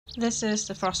This is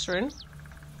the Frostrune.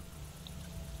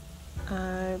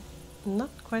 I'm not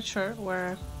quite sure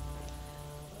where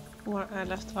I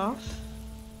left off.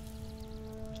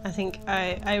 I think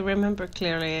I remember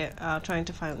clearly trying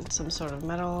to find some sort of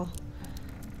metal,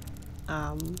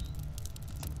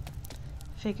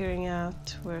 figuring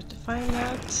out where to find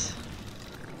that.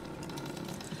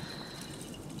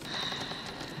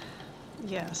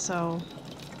 Yeah, so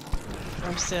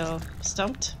I'm still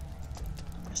stumped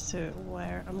as to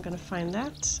where I'm gonna find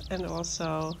that, and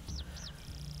also,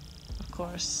 of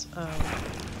course,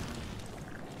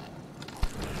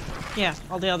 yeah,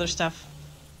 all the other stuff.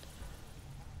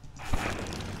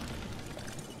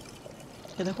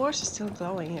 Yeah, the horse is still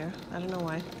glowing here. I don't know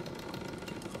why.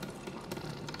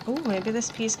 Oh, maybe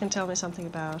this piece can tell me something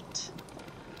about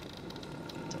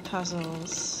the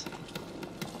puzzles.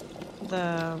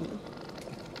 The,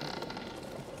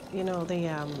 you know,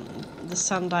 the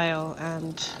sundial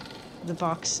and the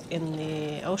box in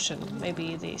the ocean.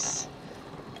 Maybe these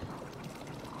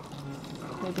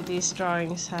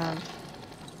drawings have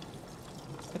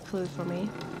a clue for me.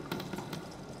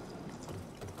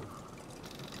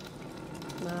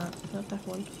 Nah, not that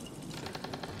one.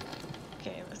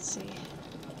 Okay, let's see.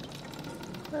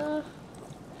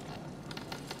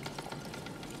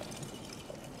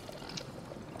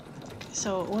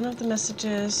 So one of the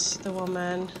messages the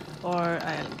woman, or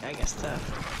I guess the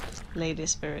lady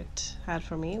spirit, had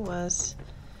for me was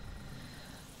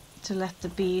to let the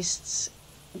beasts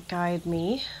guide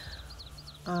me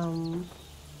to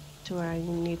where I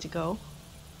need to go.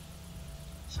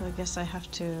 So I guess I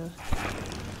have to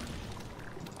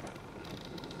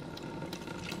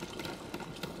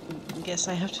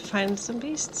find some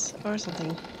beasts or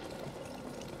something.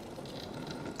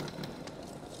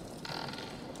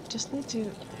 Just need to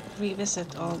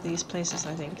revisit all these places,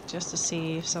 I think, just to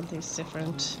see if something's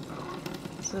different.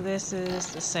 So this is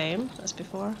the same as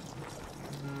before.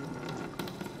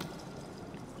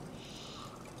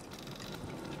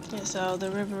 Yeah, so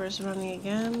the river is running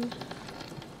again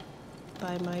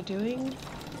by my doing.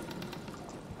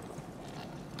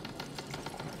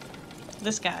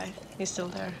 This guy, he's still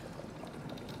there.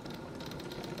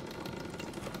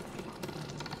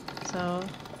 So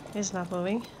he's not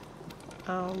moving.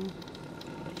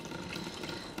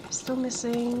 Still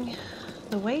missing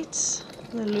the weights,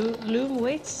 the loom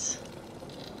weights,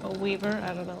 or weaver,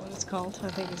 I don't know what it's called. I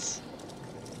think it's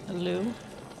a loom.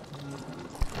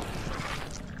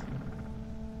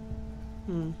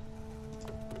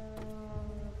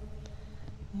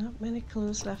 Not many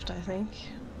clues left, I think.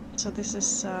 So this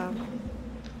is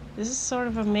sort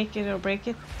of a make it or break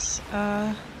it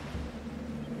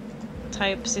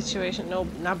type situation. No,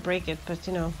 not break it, but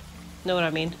you know what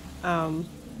I mean.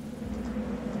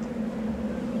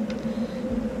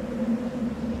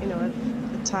 You know,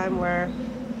 a time where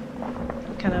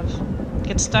you kind of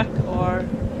get stuck, or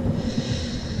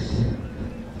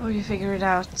you figure it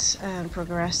out and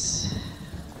progress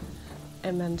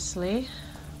immensely.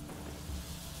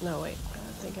 No, wait, I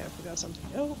think I forgot something.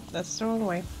 Oh, that's the wrong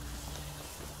way.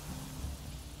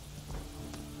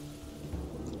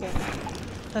 Yeah,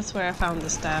 that's where I found the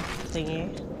staff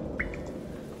thingy.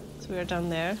 So we're done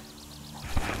there.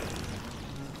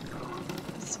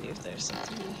 Let's see if there's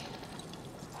something.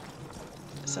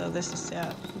 So this is,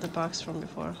 yeah, the box from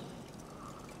before.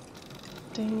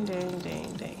 Ding, ding,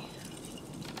 ding, ding.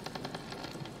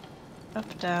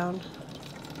 Up, down,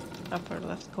 upper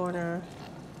left corner,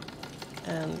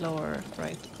 and lower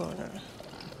right corner.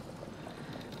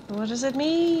 What does it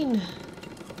mean?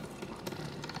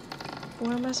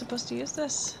 Where am I supposed to use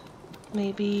this?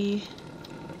 Maybe...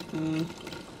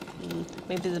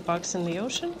 maybe the box in the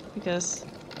ocean? Because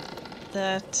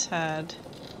that had...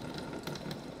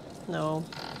 No.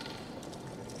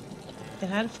 It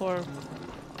had four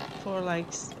like,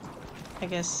 I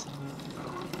guess,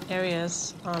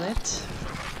 areas on it.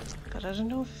 But I don't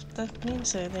know if that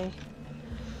means anything.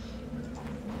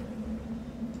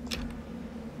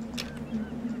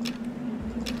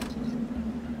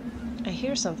 I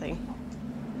hear something.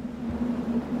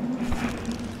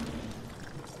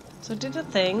 So I did a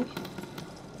thing,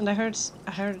 and I heard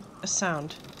a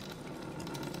sound.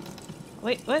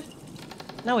 Wait, what?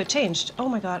 No, it changed. Oh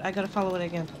my god, I gotta follow it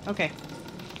again. Okay.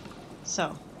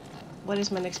 So, what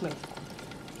is my next move?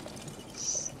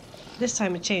 This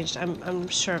time it changed. I'm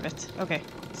sure of it. Okay,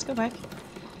 let's go back.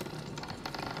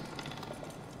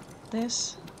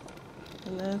 This,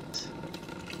 and that,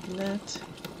 and that,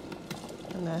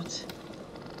 and that.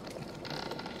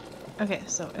 Okay,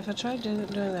 so if I try doing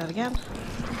that again.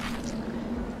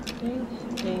 Ding,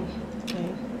 ding,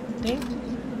 ding, ding.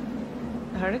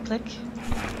 I heard a click.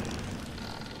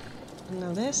 And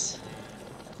now this.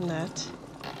 and that,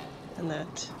 and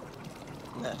that,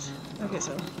 and that. Okay,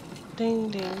 so ding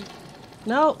ding.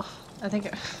 No, I think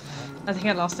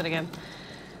I lost it again.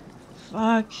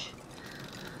 Fuck.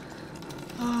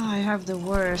 Oh, I have the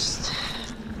worst.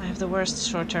 I have the worst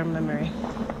short-term memory.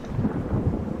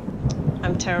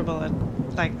 I'm terrible at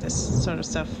like this sort of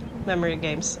stuff. Memory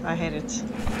games. I hate it.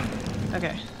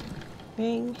 Okay.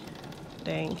 Ding,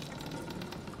 ding,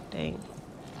 ding,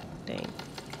 ding.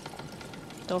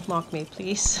 Don't mock me,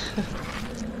 please.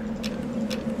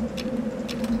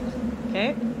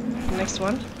 Okay. Next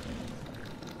one.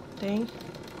 Ding,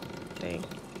 ding.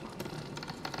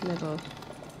 Middle.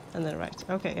 And then right.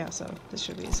 Okay, yeah, so this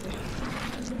should be easy.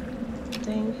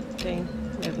 Ding, ding,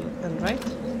 middle, and right.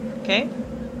 Okay.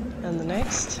 And the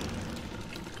next.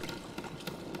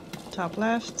 Top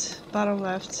left, bottom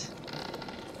left.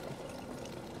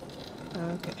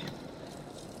 Okay.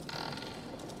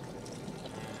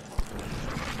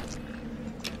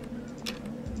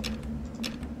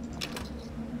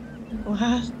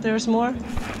 What? There's more?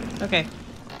 Okay.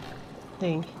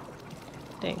 Ding.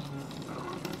 Ding.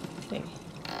 Ding.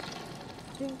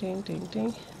 Ding, ding, ding,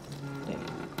 ding. Ding.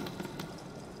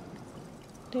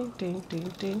 Ding, ding, ding,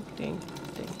 ding, ding,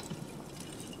 ding.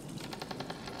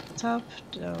 Top,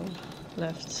 down,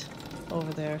 left,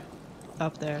 over there,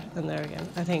 up there, and there again,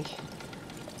 I think.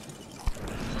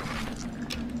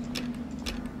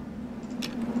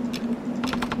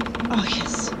 Oh,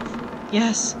 yes.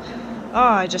 Yes.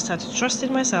 Oh, I just had to trust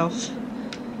in myself.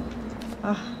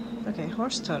 Ah, okay,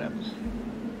 horse totem.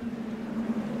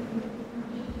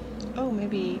 Oh,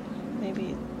 maybe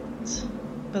it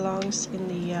belongs in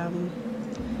the,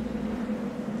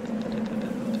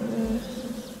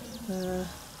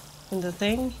 in the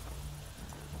thing.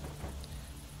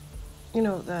 You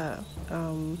know, the,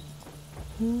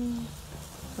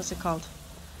 what's it called?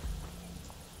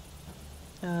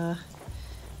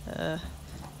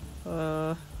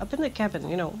 Up in the cabin,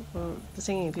 you know, the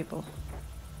singing people.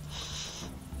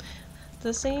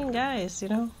 The singing guys, you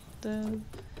know,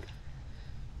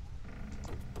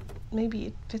 maybe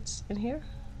it fits in here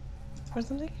or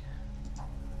something.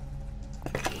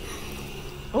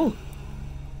 Oh!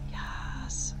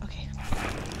 Yes, okay.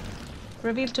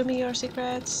 Reveal to me your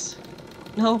secrets.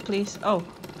 No, please. Oh,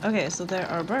 okay, so there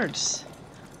are birds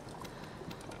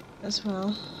as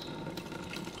well.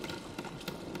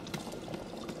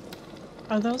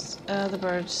 Are those the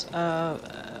birds, the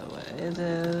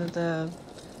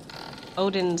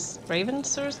Odin's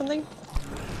ravens or something?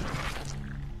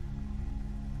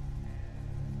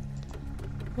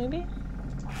 Maybe?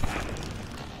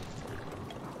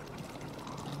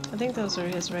 I think those are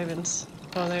his ravens.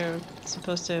 Oh, they're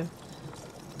supposed to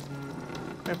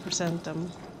represent them,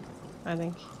 I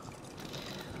think.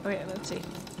 Okay, let's see.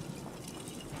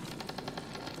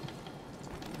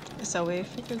 So we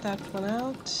figured that one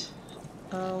out.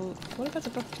 What about the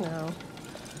book now?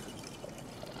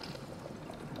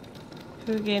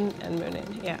 Hugin and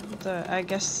Munin. Yeah, I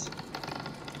guess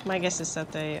my guess is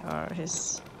that they are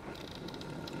his.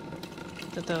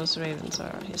 That those ravens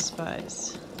are his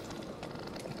spies.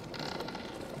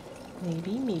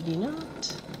 Maybe, maybe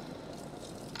not.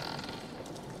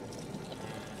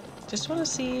 Just want to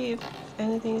see if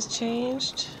anything's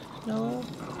changed. No.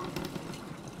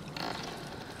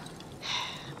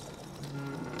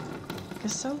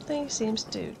 Because something seems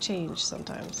to change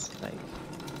sometimes, like,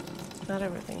 not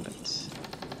everything, but,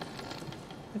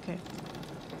 okay.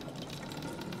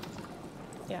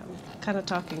 Yeah, I'm kind of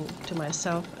talking to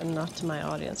myself and not to my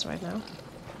audience right now.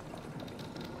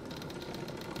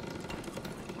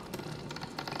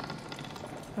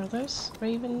 Are those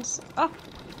ravens? Oh!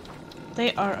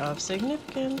 They are of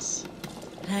significance.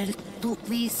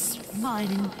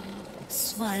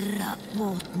 Svarra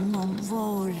våtnom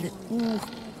vår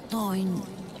toin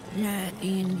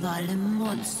röin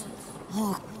valmods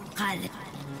hockar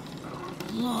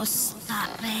losta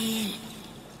väl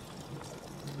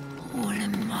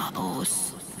olma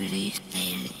oss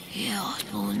bryter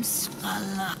hon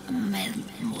skalla med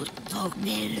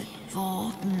mottagner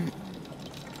våten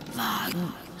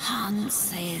vagn han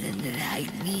ser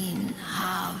dragin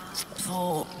hav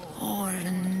två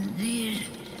horndyr.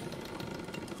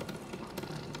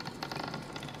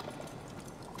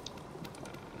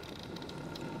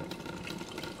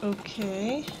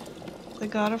 Okay. The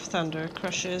god of thunder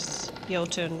crushes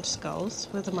Jotun skulls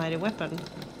with a mighty weapon.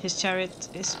 His chariot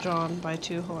is drawn by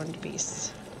two horned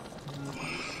beasts.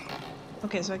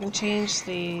 Okay, so I can change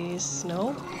these.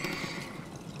 No?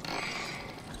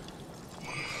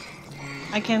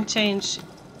 I can't change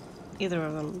either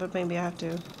of them, but maybe I have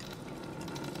to.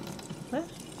 What?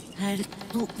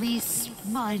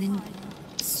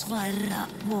 Svarra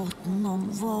båten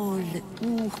om våld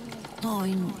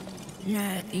otoin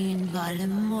löin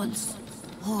valmols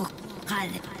hokkar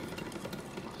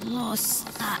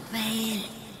losta väl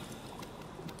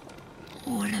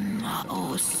Olma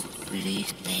oss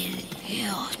bryter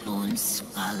hjärtun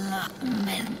skalla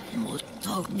men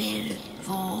mottagner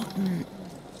våten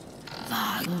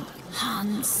vagn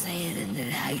han ser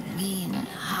dragin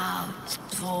haft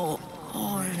två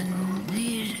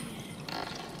ornir.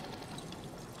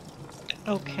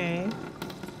 Okay.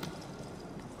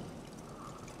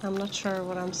 I'm not sure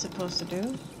what I'm supposed to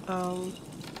do.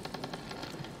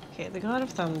 Okay, the god of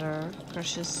thunder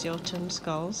crushes Jotun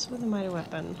skulls with a mighty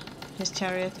weapon. His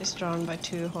chariot is drawn by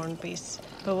 2 horned beasts.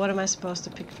 But what am I supposed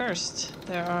to pick first?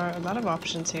 There are a lot of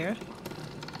options here.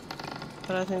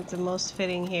 But I think the most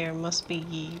fitting here must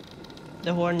be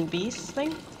the horned beast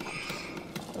thing.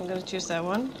 I'm gonna choose that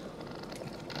one.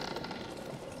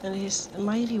 And his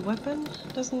mighty weapon?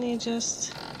 Doesn't he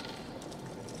just...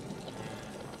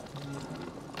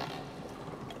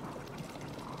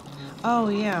 Oh,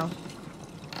 yeah.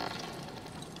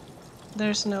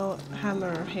 There's no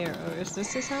hammer here. Or is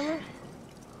this his hammer?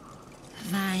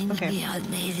 Okay.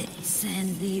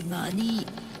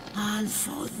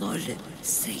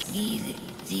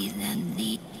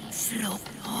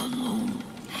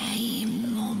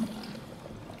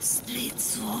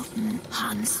 Stridsvåpen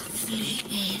hans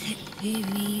flyger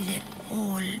huvud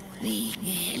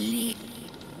ålvigelig.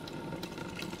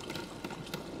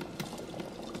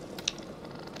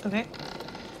 Okay.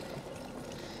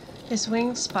 His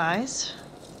winged spies.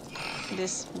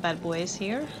 These bad boys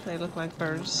here. They look like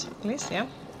birds, at least, yeah.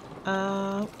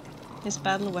 His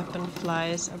battle weapon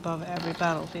flies above every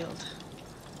battlefield.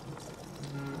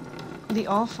 The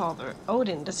Allfather,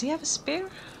 Odin, does he have a spear?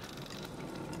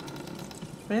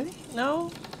 Really?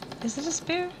 No? Is it a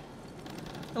spear?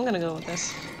 I'm gonna go with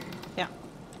this. Yeah.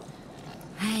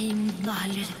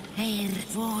 Heimvaller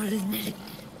hervorner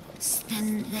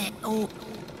stände och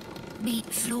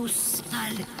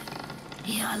bifrostar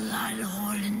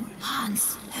jallarhålen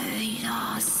hans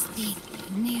höjda stig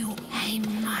nu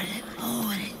heimar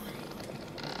hår.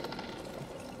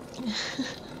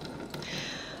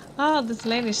 Oh, this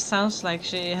lady sounds like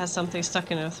she has something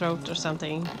stuck in her throat or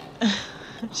something.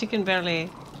 She can barely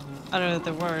utter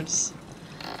the words.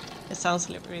 It sounds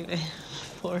really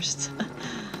forced.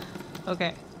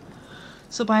 Okay.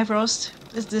 So Bifrost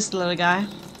is this little guy.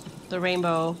 The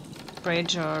Rainbow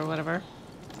Bridge or whatever.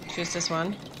 Choose this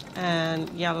one. And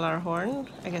Jallarhorn,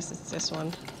 I guess it's this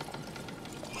one.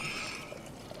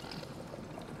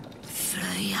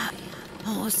 Fröja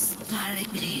postar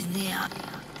grydiga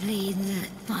rider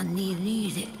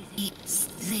paniride i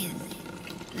strid.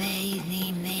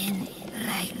 Vägningen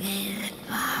räcker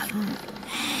vagn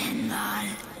händar.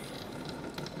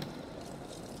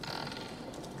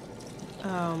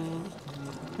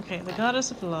 Okay, the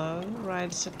goddess of love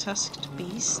rides a tusked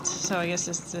beast, so I guess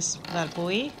it's this that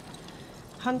boy.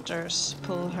 Hunters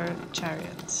pull her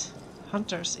chariot.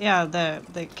 Hunters, yeah,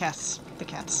 the cats.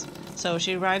 So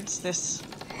she rides this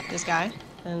guy,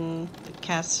 and the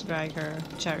cats drag her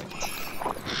chariot.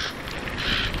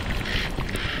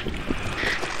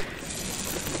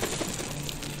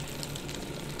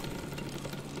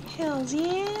 Hells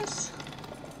yes!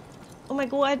 Oh my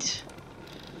god!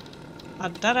 I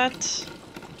did it!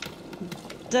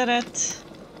 Did it!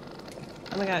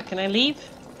 Oh my god, can I leave?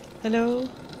 Hello?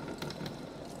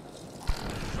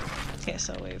 Okay,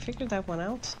 so we figured that one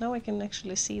out. Now I can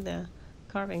actually see the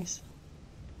carvings.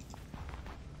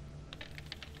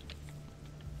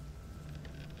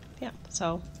 Yeah,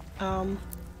 so, I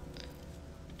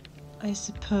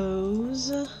suppose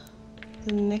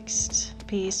the next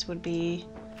piece would be,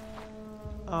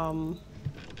 let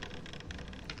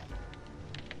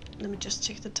me just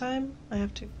check the time. I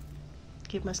have to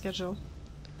keep my schedule.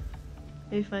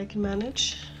 If I can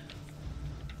manage.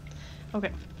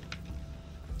 Okay.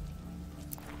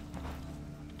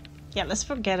 Yeah, let's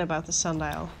forget about the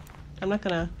sundial. I'm not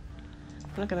gonna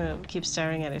keep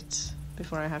staring at it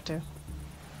before I have to.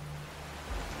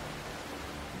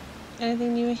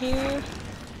 Anything new here?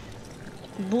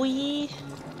 Boy?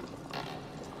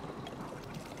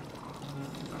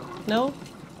 No?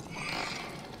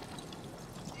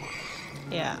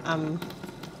 Yeah,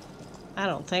 I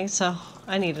don't think so.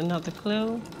 I need another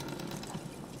clue.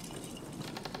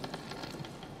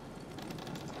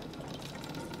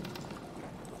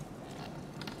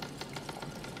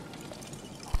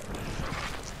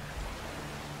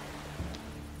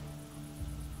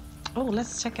 Oh,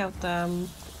 let's check out the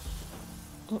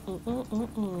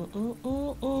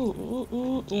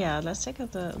yeah, let's check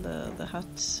out the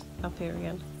hut up here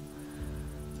again.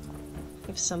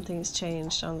 if something's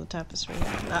changed on the tapestry.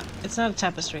 It's not a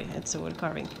tapestry, it's a wood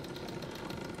carving.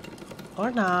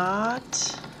 Or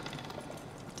not.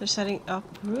 They're setting up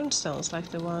runestones like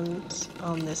the ones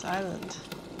on this island.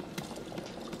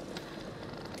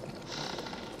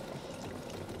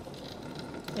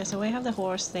 Yeah, so we have the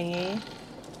horse thingy.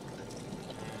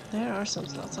 There are some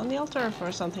slots on the altar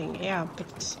for something, yeah,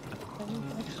 but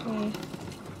actually...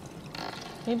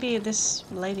 Maybe this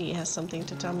lady has something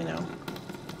to tell me now.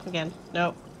 Again,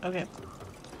 no, okay.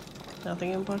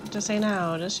 Nothing important to say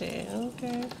now, does she?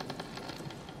 Okay.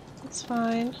 It's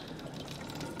fine.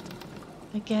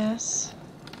 I guess.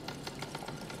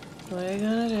 What are you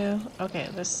gonna do? Okay,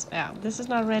 this is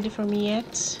not ready for me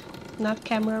yet. Not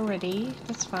camera ready,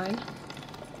 that's fine.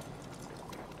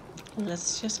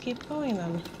 Let's just keep going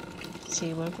then.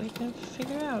 See what we can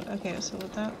figure out. Okay, so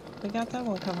with that, we got that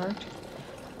one covered.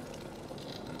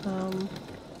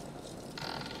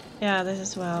 Yeah, this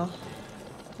as well.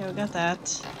 Yeah, we got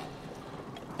that.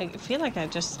 I feel like I'm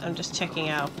just checking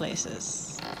out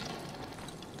places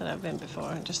that I've been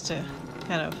before, just to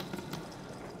kind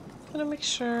of make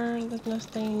sure that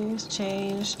nothing's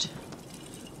changed.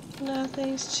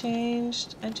 Nothing's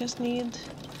changed. I just need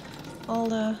all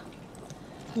the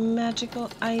magical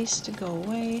ice to go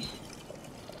away.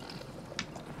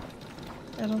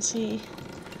 I don't see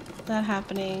that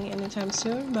happening anytime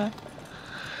soon, but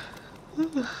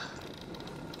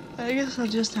I guess I'll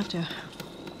just have to,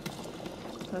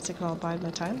 what's it called, bide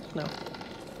my time? No.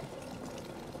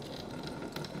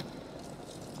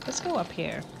 Let's go up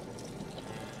here.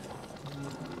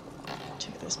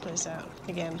 Check this place out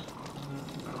again.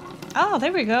 Oh,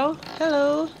 there we go.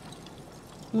 Hello,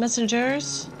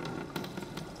 messengers.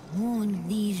 Hon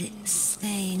vill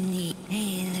stänga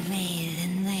hela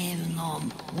världen även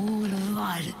om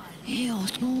orvar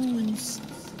ösons.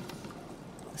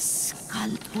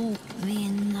 Skall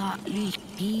uppvinna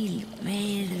lyckil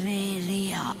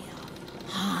välvärdiga.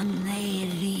 Han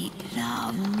är i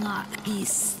ravna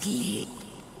isklig.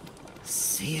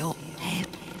 Så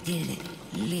efter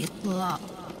lilla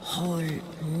håll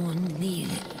hon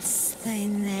vill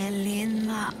stänga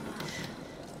lina.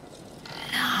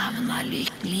 Ravna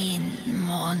lycklin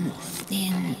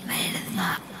månstin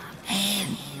värda.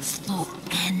 En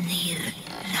stocken ner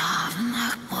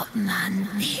ravna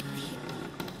kommande.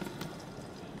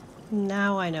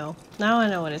 Now I know. Now I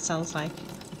know what it sounds like.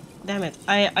 Damn it.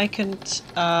 I couldn't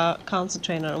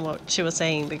concentrate on what she was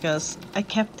saying because I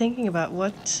kept thinking about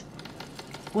what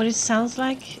it sounds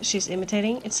like she's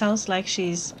imitating. It sounds like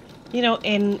she's,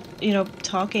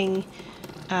 talking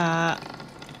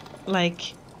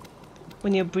like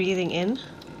when you're breathing in,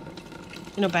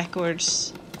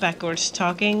 backwards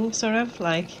talking, sort of,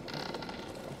 like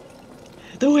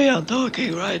the way I'm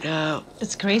talking right now.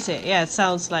 It's crazy. Yeah, it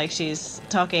sounds like she's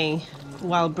talking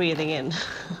while breathing in.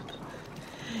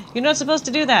 You're not supposed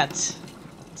to do that.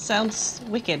 Sounds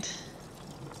wicked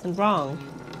and wrong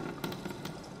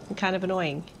and kind of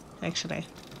annoying, actually.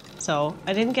 So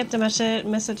I didn't get the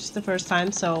message the first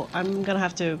time, so I'm gonna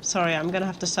have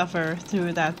to suffer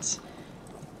through that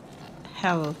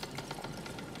hell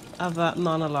of a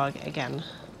monologue again.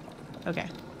 Okay.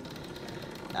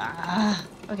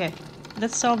 Okay.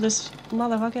 Let's solve this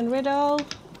motherfucking riddle.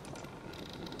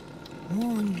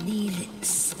 Hon vill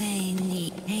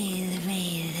stänga hela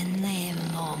världen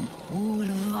även om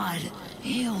orvar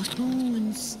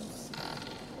ösons.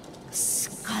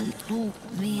 Skall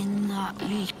uppvinna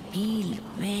lyckil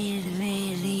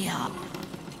välvärdiga.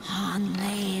 Han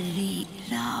är i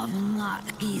ravna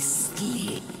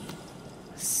isklig.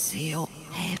 Så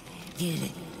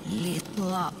efter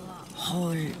lilla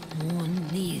håll hon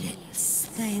vill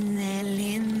stänga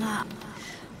lina.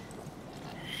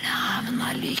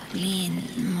 Ravna lycklin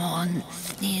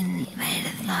månstin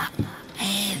värda.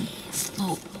 En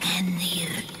stocken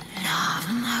ner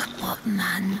ravna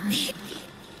kommande.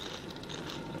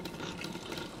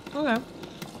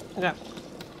 Okay.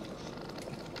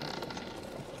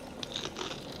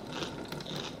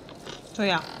 So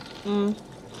yeah.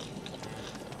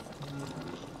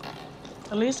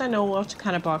 At least I know what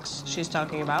kind of box she's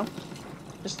talking about.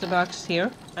 It's the box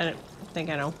here. I think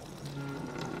I know.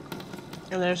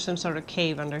 And there's some sort of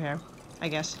cave under here, I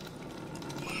guess.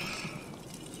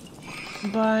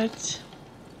 But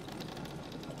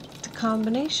the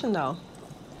combination, though,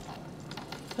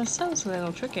 that sounds a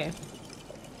little tricky.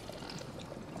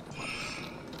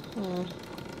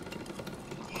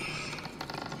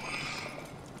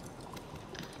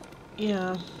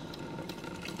 Yeah.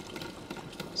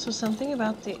 So something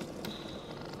about the...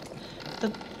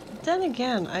 Then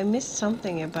again, I missed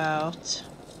something about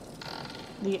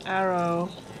the arrow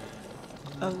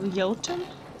of Jotun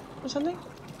or something?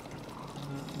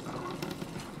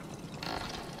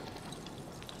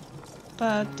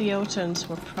 But the Jotuns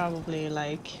were probably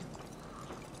like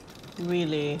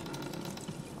really,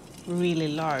 really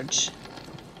large.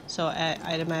 So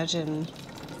I'd imagine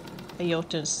a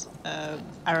Jotun's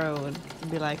arrow would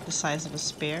be like the size of a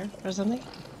spear or something.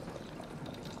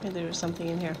 Maybe there was something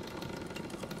in here.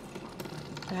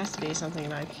 There has to be something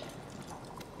like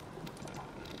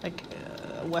a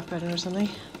weapon or something.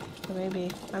 Or maybe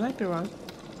I might be wrong.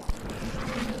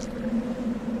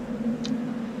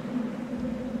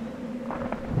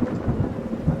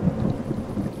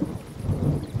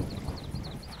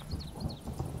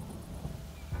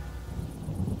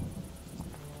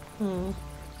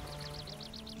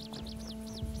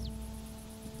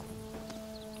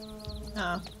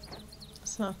 Ah,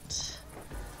 it's not.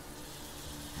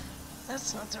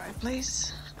 That's not the right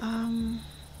place.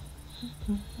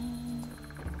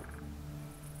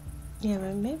 Yeah,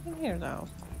 but maybe here though.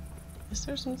 Is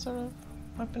there some sort of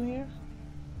weapon here?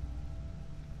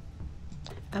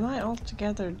 Am I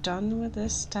altogether done with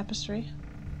this tapestry?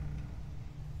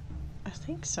 I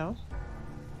think so.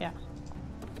 Yeah.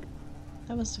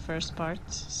 That was the first part,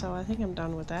 so I think I'm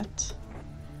done with that.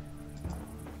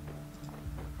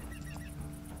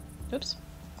 Oops.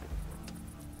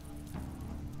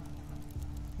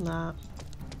 Nah.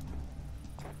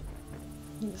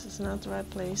 This is not the right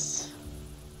place.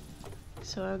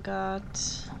 So I've got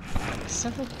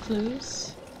several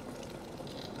clues.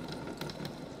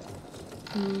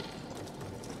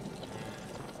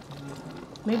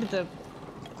 Maybe the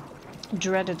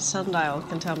dreaded sundial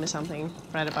can tell me something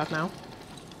right about now.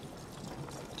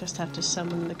 Just have to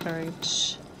summon the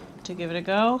courage to give it a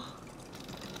go.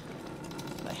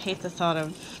 I hate the thought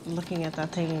of looking at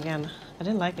that thing again. I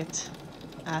didn't like it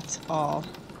at all.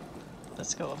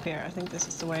 Let's go up here. I think this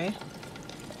is the way.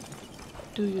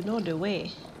 Do you know the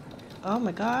way? Oh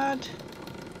my god.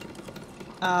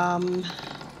 No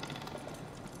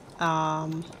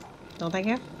thank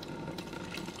you.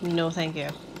 No thank you.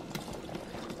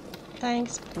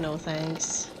 Thanks, no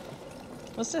thanks.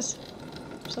 What's this?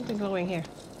 Something glowing here.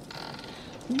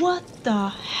 What the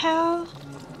hell?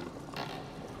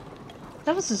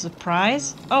 That was a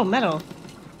surprise. Oh, metal.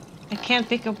 I can't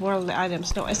pick up worldly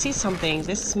items. No, I see something.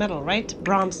 This is metal, right?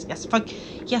 Bronze. Yes, fuck.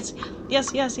 Yes.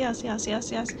 Yes, yes, yes, yes,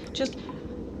 yes, yes. Just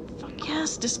fuck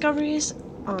yes. Discoveries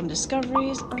on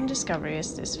discoveries on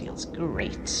discoveries. This feels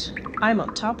great. I'm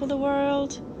on top of the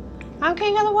world. I'm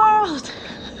king of the world.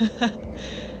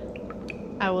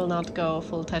 I will not go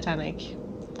full Titanic.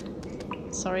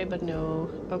 Sorry, but no.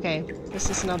 Okay, this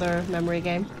is another memory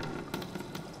game.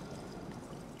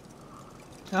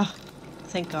 Oh,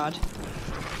 thank God.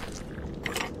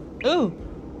 Ooh!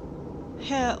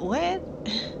 Hell, what?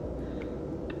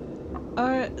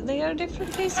 They are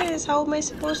different places. How am I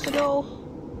supposed to know?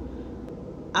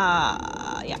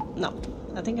 Yeah, no.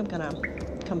 I think I'm gonna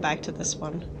come back to this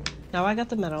one. Now I got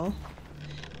the metal.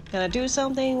 Gonna do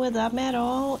something with that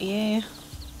metal, yeah.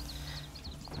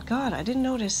 God, I didn't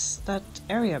notice that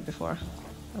area before.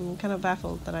 I'm kind of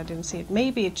baffled that I didn't see it.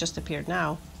 Maybe it just appeared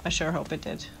now. I sure hope it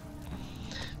did.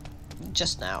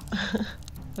 Just now.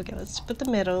 Okay, let's put the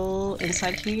metal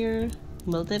inside here,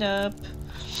 melt it up,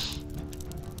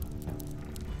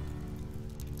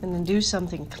 and then do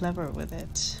something clever with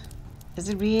it. Is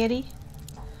it ready?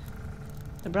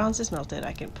 The bronze is melted.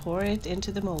 I can pour it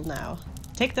into the mold now.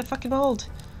 Take the fucking mold!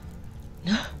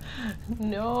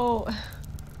 No!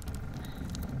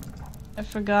 I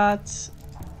forgot.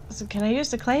 So can I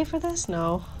use the clay for this?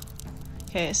 No.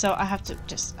 Okay, so I have to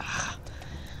just...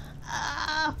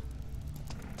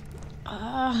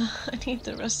 I need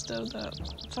the rest of the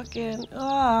fucking...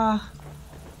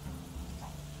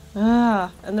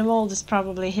 and the mold is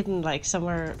probably hidden like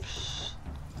somewhere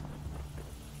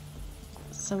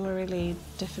really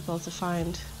difficult to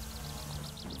find.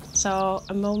 So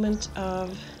a moment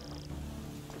of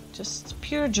just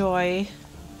pure joy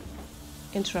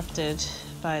interrupted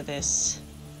by this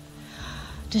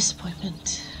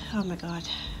disappointment. Oh my god.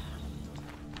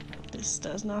 This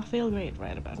does not feel great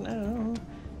right about now.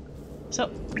 So,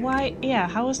 why, yeah,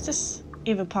 how is this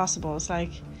even possible? It's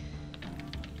like,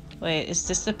 wait, is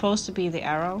this supposed to be the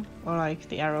arrow? Or like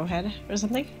the arrowhead or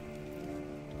something?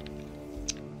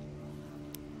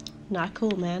 Not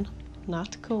cool, man.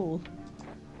 Not cool.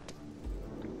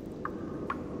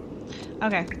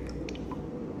 Okay.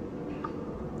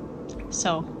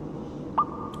 So,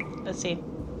 let's see.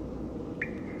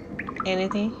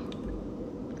 Anything?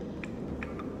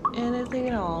 Anything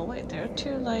at all? Wait, there are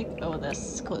two like... Oh,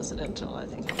 that's coincidental, I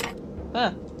think.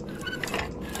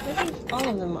 Maybe all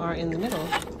of them are in the middle.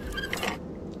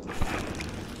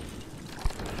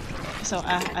 So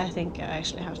I think I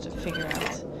actually have to figure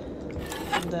out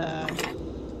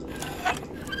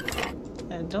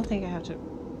I don't think I have to...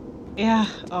 Yeah,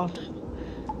 oh.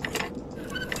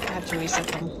 I have to reset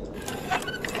them.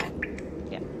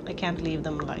 Yeah, I can't leave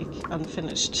them, like,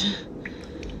 unfinished.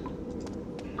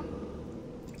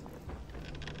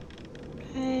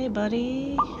 Hey,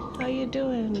 buddy. How you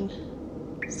doing?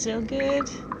 Still good?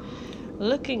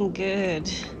 Looking good.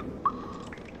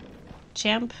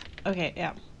 Champ? Okay,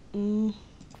 yeah.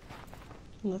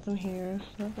 Nothing here.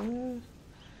 Nothing there.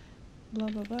 Blah,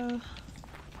 blah, blah.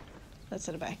 Let's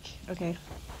set it back. Okay.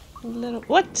 Little...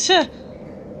 What?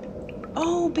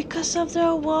 Oh, because of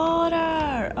the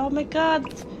water! Oh my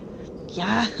god!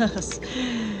 Yes!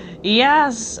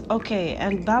 Yes! Okay,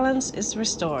 and balance is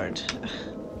restored.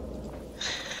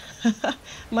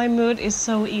 My mood is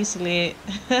so easily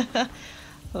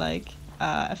like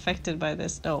affected by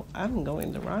this. No, I'm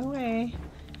going the wrong way.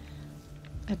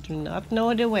 I do not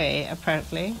know the way,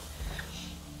 apparently.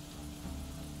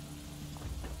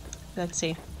 Let's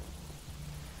see.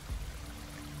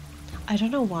 I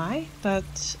don't know why,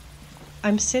 but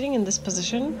I'm sitting in this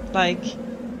position, like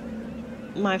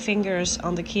my fingers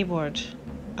on the keyboard,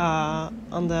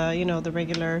 on the, you know, the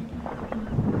regular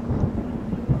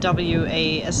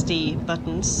WASD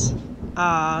buttons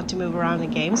to move around in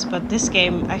games, but this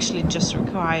game actually just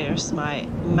requires my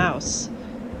mouse.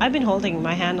 I've been holding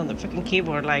my hand on the freaking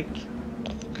keyboard like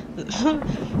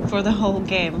for the whole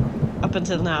game up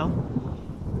until now.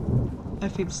 I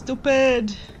feel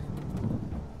stupid.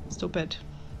 Stupid.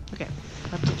 Okay, I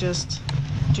have to just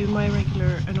do my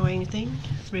regular annoying thing,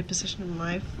 reposition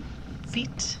my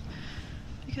feet,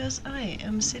 because I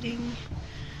am sitting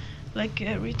like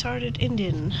a retarded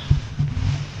Indian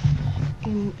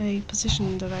in a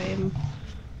position that I am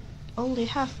only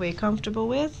halfway comfortable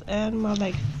with, and my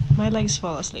legs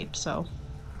fall asleep, so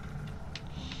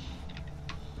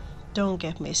don't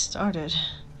get me started.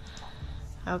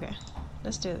 Okay,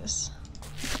 let's do this.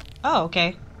 Oh,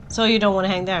 okay. So you don't want to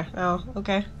hang there? Oh,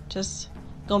 okay. Just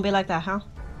gonna be like that, huh?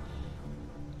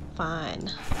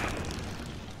 Fine.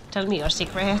 Tell me your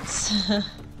secrets.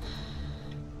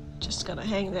 Just gonna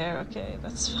hang there, okay,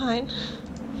 that's fine.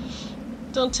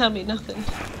 Don't tell me nothing.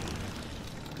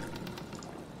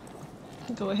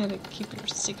 Go ahead and keep your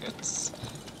secrets.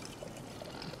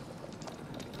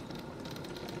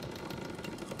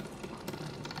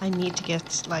 I need to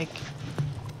get like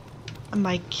a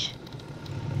mic.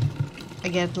 I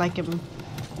get like a,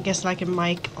 I guess like a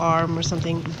mic arm or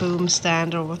something, boom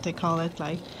stand or what they call it.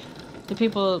 Like the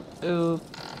people who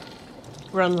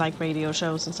run like radio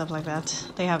shows and stuff like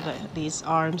that, they have these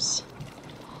arms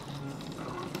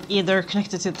either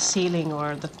connected to the ceiling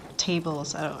or the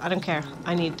tables. I don't care.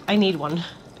 I need one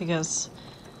because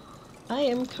I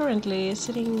am currently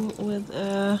sitting with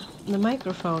the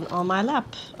microphone on my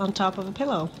lap on top of a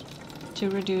pillow to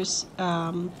reduce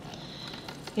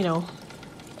you know,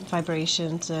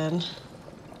 vibrations and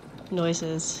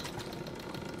noises.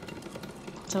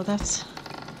 So that's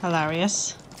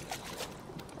hilarious.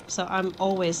 So I'm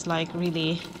always like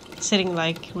really sitting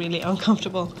like really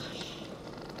uncomfortable.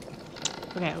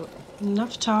 Okay,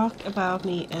 enough talk about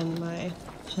me and my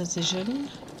position.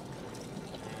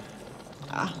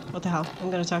 Ah, what the hell? I'm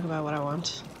gonna talk about what I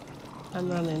want. I'm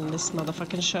running this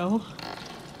motherfucking show.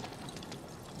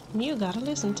 You gotta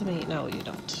listen to me. No, you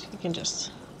don't. You can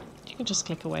just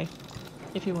click away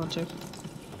if you want to.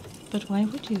 But why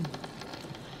would you?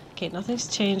 Okay, nothing's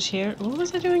changed here. What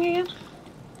was I doing again?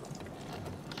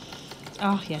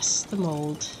 Oh, yes, the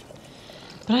mold.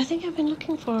 But I think I've been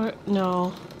looking for...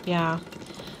 No, yeah.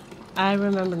 I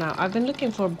remember now. I've been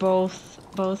looking for both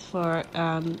for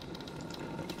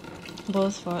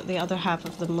the other half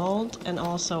of the mold, and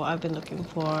also I've been looking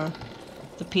for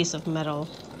the piece of metal.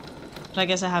 But I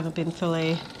guess I haven't been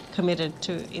fully committed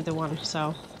to either one,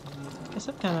 so I guess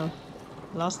I've kind of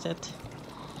lost it.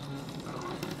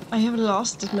 I have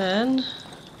lost it, man.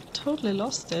 Totally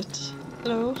lost it.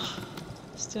 Hello.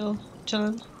 Still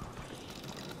chilling.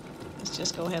 Let's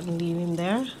just go ahead and leave him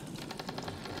there.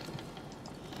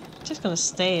 Just gonna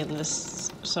stay in this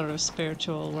sort of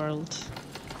spiritual world.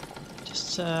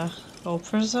 Just hope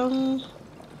for some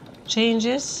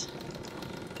changes.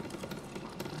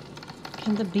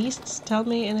 Can the beasts tell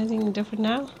me anything different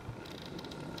now?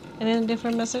 Any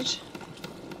different message?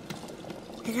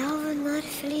 Ravnar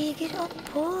flyger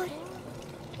uppår,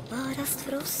 varast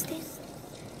frostig.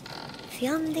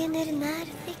 Fjandin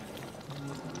närvik.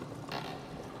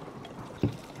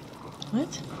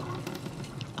 What?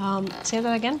 Say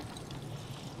that again?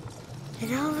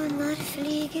 Ravnar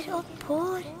flyger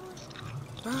uppår,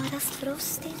 varast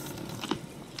frostig.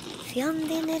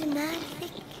 Fjandin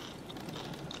närvik.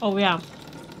 Oh yeah.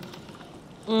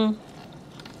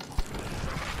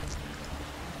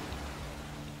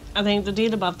 I think the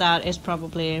deal about that is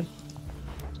probably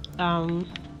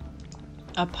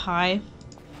up high.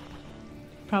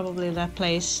 Probably that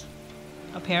place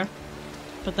up here.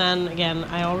 But then again,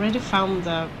 I already found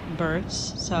the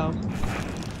birds, so...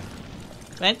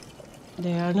 Right?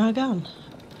 They are now gone.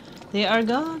 They are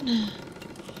gone.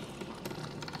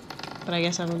 But I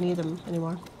guess I don't need them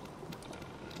anymore.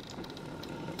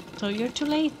 So you're too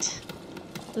late,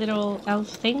 little elf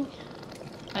thing.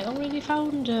 I already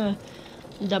found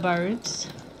the birds.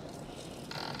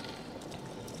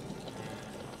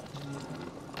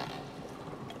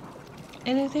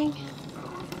 Anything?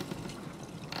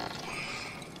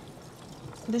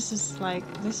 This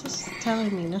is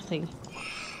telling me nothing.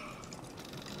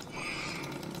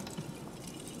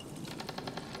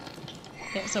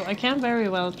 Yeah, so I can very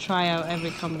well try out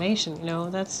every combination, you know,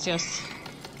 that's just...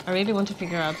 I really want to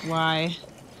figure out why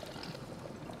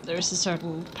there's a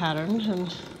certain pattern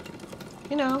and,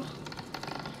 you know,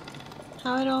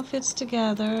 how it all fits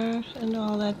together and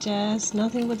all that jazz.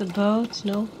 Nothing with the boat,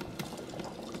 no.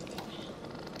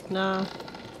 No.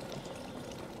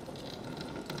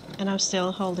 And I'm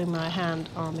still holding my hand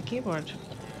on the keyboard.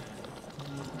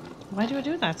 Why do I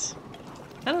do that?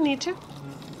 I don't need to.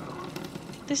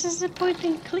 This is a point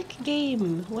and click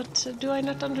game. What do I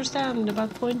not understand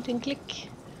about point and click?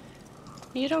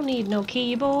 You don't need no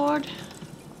keyboard.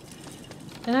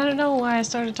 And I don't know why I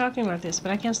started talking about this,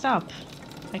 but I can't stop.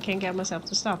 I can't get myself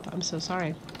to stop. I'm so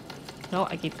sorry. No,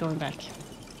 I keep going back.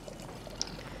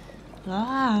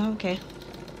 Ah, okay.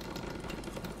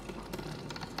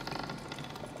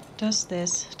 Does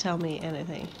this tell me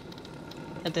anything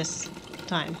at this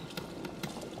time?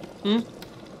 Hmm?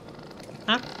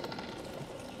 Huh?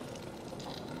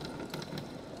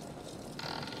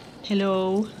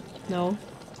 Hello? No?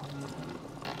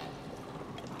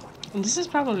 And this is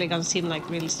probably gonna seem like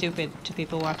really stupid to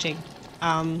people watching.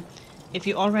 If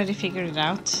you already figured it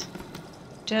out,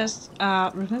 just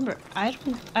remember, I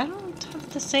don't have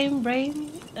the same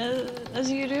brain as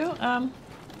you do.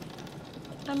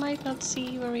 I might not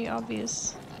see very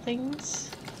obvious things.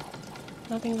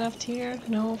 Nothing left here.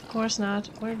 No, of course not.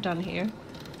 We're done here.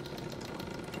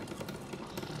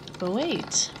 But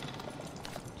wait.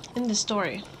 In the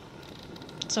story.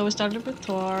 So we started with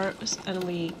Thor, and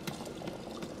we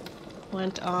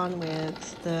went on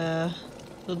with the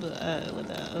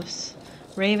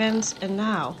ravens, and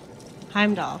now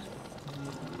Heimdall.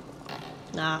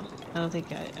 Nah, I don't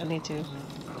think I need to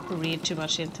read too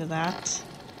much into that.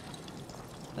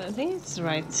 But I think it's the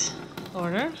right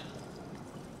order.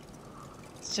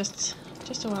 It's just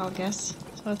a wild guess.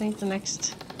 So I think the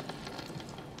next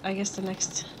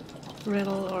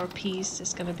riddle or piece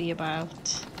is gonna be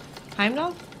about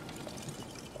Heimdall.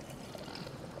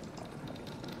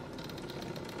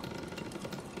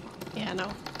 Yeah,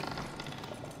 no.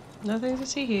 Nothing to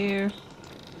see here.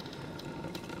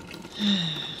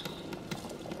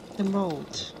 The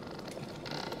mold.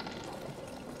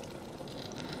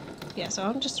 Yeah, so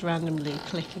I'm just randomly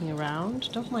clicking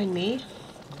around. Don't mind me.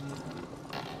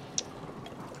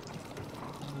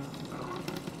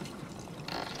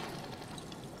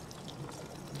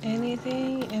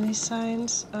 Anything? Any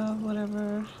signs of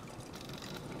whatever?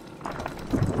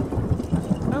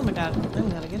 Oh my god, I'm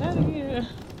gonna get out of here.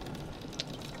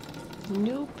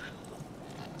 Nope.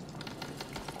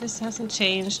 This hasn't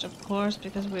changed, of course,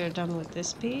 because we are done with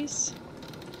this piece.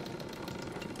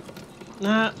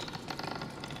 Nah.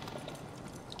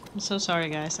 I'm so sorry,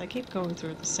 guys. I keep going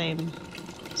through the same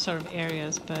sort of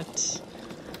areas, but,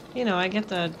 you know, I get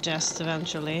the gist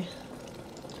eventually.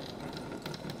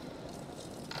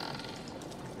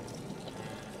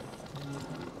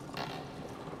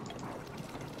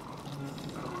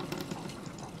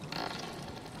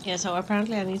 Yeah, so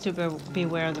apparently I need to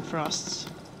beware of the frosts.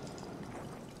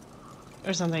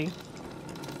 Or something.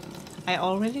 I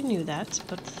already knew that,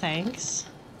 but thanks.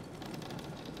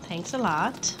 Thanks a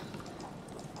lot.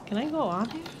 Can I go on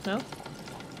here? No?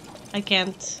 I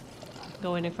can't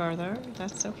go any further.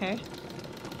 That's okay.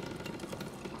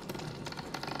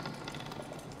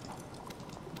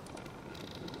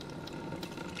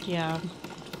 Yeah.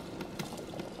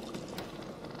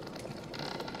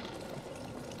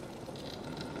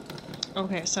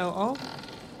 Okay, so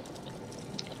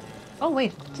oh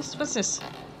wait, what's this?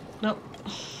 No.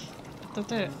 Don't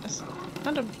do it.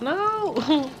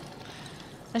 No!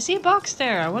 I see a box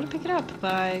there. I want to pick it up,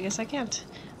 but I guess I can't.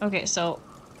 Okay, so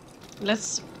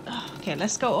let's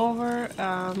go over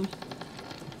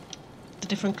the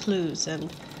different clues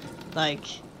and like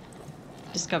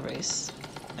discoveries,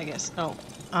 I guess. Oh,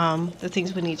 the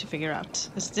things we need to figure out.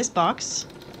 It's this box.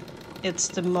 It's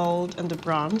the mold and the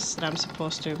bronze that I'm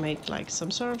supposed to make like some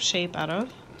sort of shape out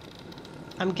of.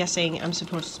 I'm guessing I'm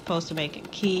supposed to make a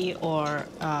key or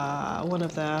one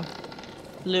of the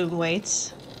loom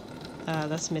weights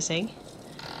that's missing.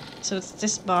 So it's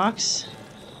this box,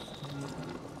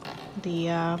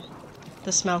 the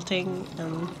smelting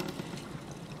and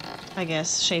I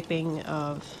guess shaping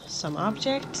of some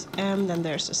object, and then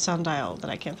there's a sundial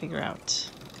that I can't figure out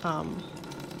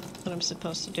what I'm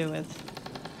supposed to do with.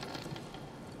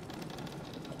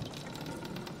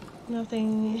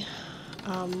 Nothing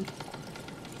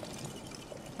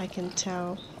I can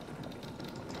tell.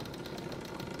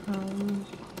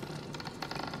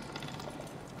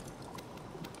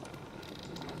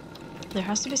 There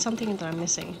has to be something that I'm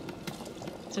missing.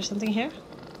 Is there something here?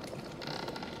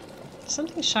 There's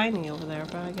something shiny over there,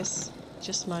 but I guess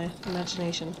just my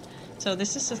imagination. So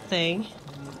this is a thing.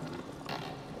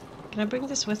 Can I bring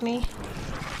this with me?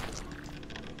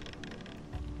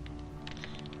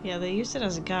 Yeah, they used it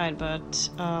as a guide, but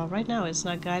right now it's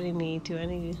not guiding me to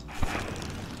any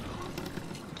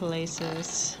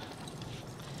places.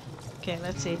 Okay,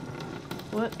 let's see.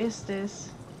 What is this?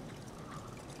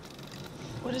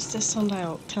 What is this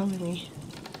sundial telling me?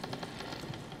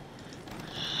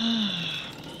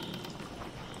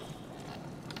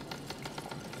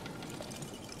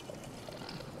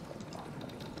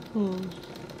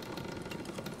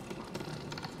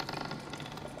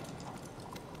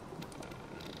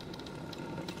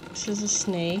 This is a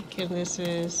snake, and this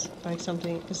is like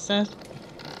something. Is that?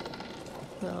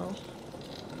 No.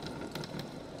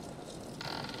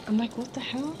 I'm like, what the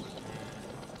hell?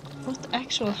 What the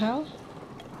actual hell?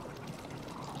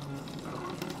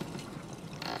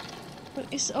 What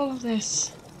is all of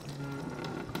this?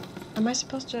 Am I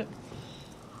supposed to...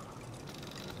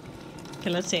 Okay,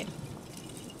 let's see.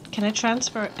 Can I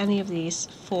transfer any of these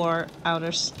 4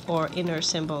 outer or inner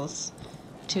symbols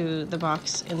to the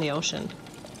box in the ocean?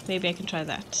 Maybe I can try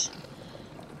that.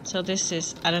 So this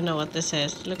is... I don't know what this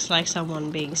is. It looks like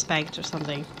someone being spanked or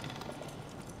something.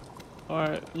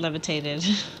 Or levitated.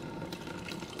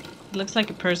 It looks like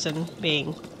a person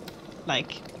being,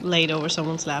 like, laid over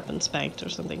someone's lap and spanked or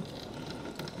something.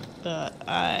 But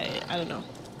I don't know.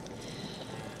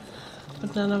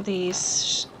 But none of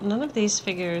these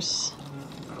figures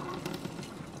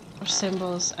or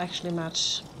symbols actually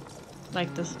match,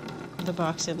 like the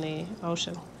box in the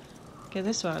ocean. Okay,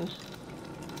 this one.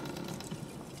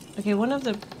 Okay, one of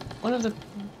the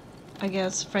I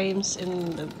guess frames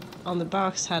on the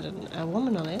box had a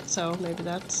woman on it, so maybe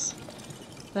that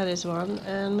is one,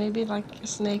 and maybe like a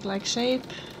snake-like shape.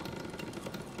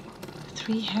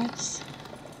 3 heads.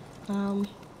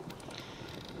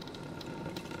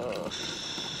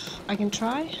 I can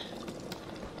try.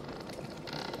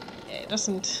 It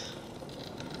doesn't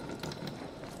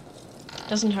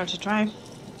hurt to try.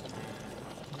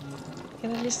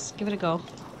 Can I just give it a go?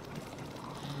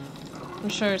 I'm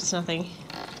sure it's nothing.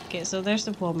 Okay, so there's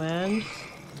the woman.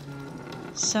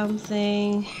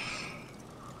 Something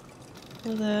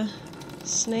with a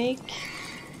snake.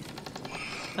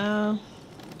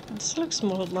 This looks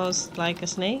most like a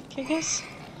snake, I guess.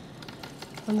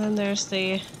 And then there's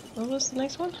the... What was the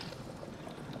next one?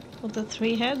 With the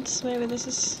 3 heads? Maybe this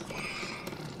is...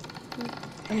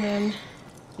 And then...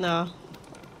 No.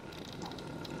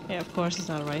 Yeah, of course it's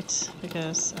not right,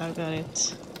 because I've got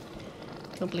it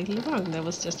completely wrong. That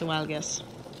was just a wild guess.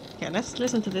 Okay, let's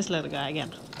listen to this little guy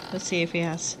again. Let's see if he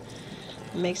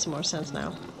makes more sense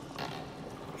now.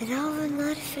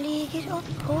 Ravnar flyger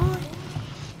uppår,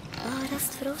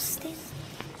 varast frostin,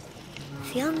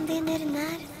 fjandin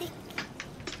närvik.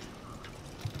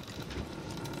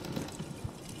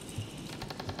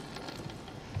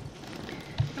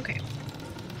 Okay.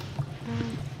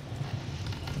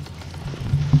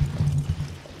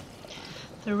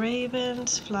 The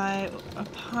ravens fly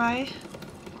up high.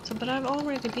 So, but I've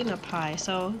already been up high,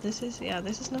 so this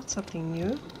is not something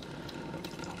new.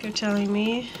 You're telling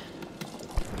me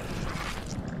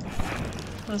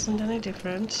wasn't any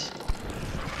different.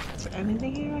 Is there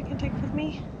anything here I can take with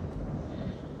me?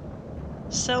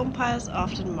 Stone piles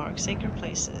often mark sacred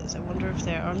places. I wonder if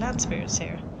there are land spirits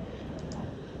here.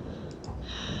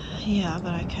 Yeah,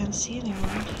 but I can't see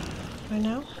anyone right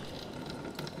now.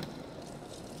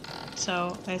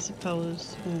 So I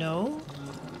suppose no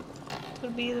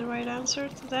would be the right answer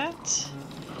to that.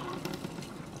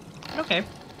 Okay.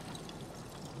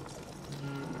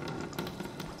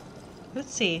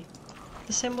 Let's see.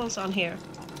 The symbols on here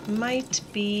might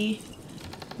be...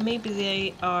 Maybe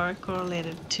they are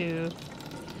correlated to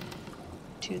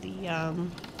the...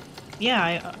 Yeah,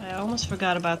 I almost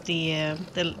forgot about the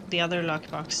other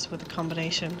lockbox with the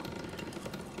combination.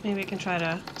 Maybe I can try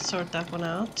to sort that one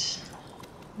out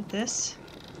with this.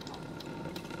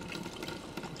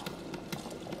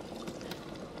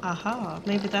 Aha,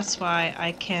 maybe that's why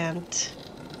I can't,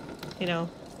 you know,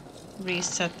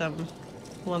 reset them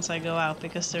once I go out,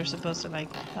 because they're supposed to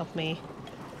like help me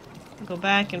go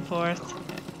back and forth.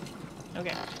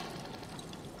 Okay.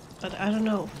 But I don't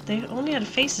know, they only had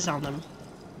faces on them.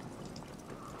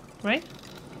 Right?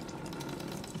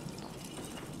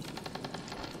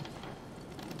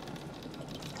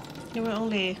 They were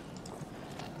only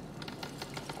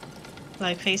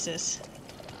like faces.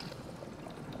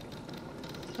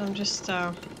 So I'm just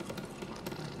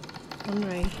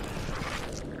wondering.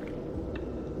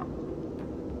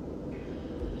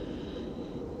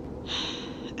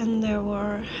 And there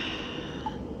were,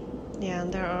 yeah,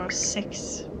 and there are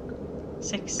six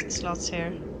slots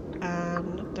here,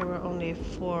 and there were only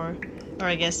 4, or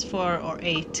I guess 4 or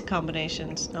 8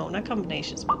 combinations. No, not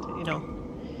combinations, but you know,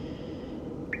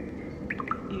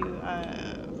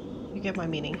 you get my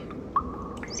meaning.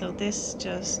 So this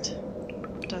just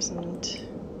doesn't.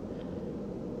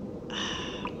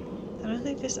 I don't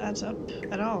think this adds up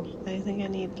at all. I think I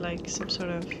need like some sort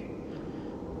of.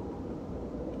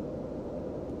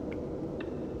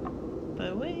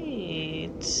 But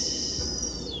wait.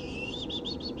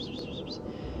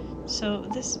 So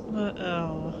this.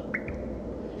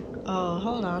 Oh,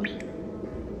 hold on.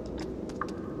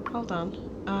 Hold on.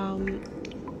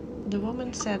 The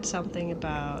woman said something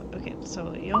about. Okay,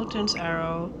 so Jotun's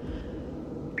arrow,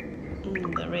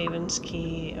 the Raven's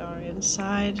key are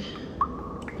inside.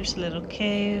 There's a little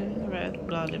cave, right?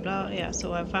 Blah blah blah. Yeah,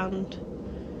 so I found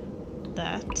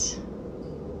that.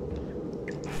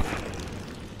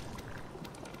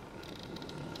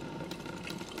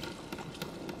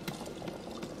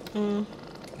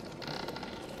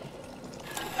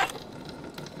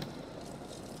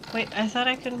 Wait, I thought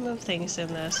I could move things in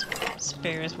the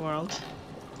spirit world.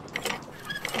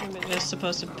 I'm just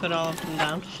supposed to put all of them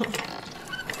down.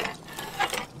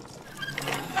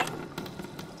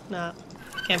 Nah,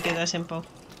 can't be that simple.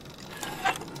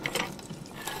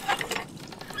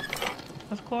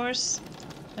 Of course,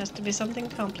 has to be something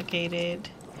complicated.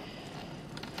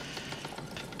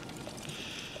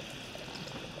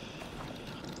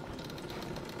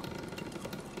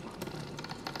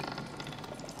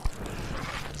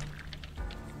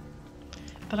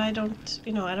 But I don't,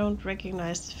 you know, I don't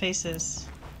recognize the faces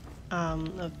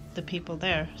of the people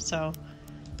there. So,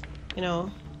 you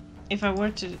know, if I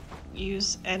were to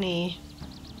use any,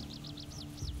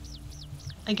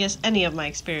 I guess any of my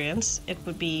experience, it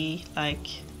would be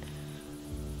like,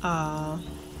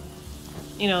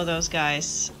 you know, those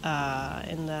guys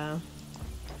in the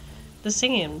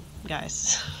singing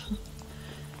guys.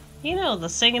 You know, the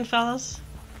singing fellas.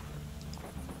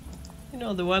 You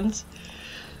know, the ones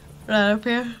right up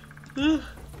here.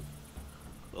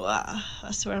 Wow,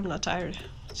 I swear I'm not tired.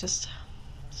 It's just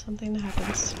something that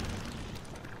happens.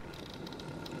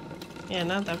 Yeah,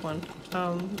 not that one.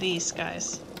 These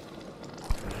guys.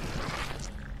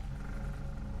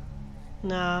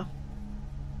 Nah.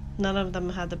 None of them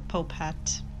had the Pope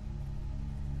hat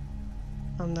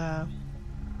on the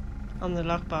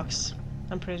lockbox.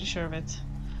 I'm pretty sure of it.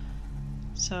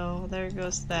 So there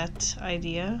goes that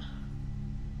idea.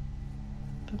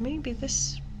 But maybe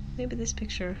this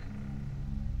picture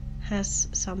has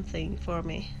something for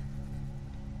me.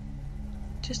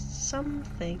 Just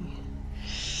something.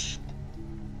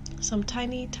 Some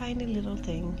tiny, tiny little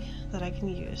thing that I can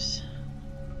use.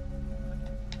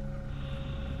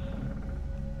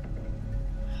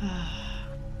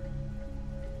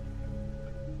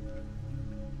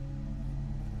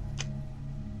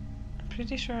 I'm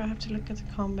pretty sure I have to look at the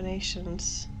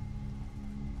combinations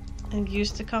and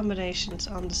use the combinations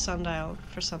on the sundial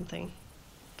for something,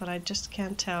 but I just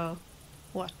can't tell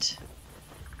what.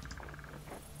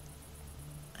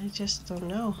 I just don't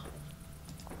know.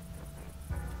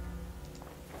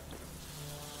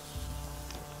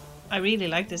 I really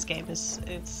like this game.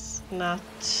 It's not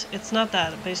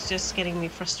that, but it's just getting me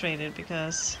frustrated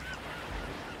because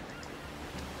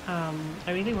I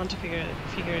really want to figure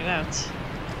it out.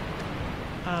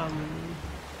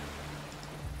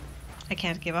 I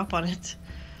can't give up on it.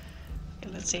 Okay,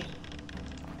 let's see.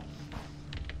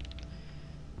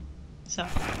 So.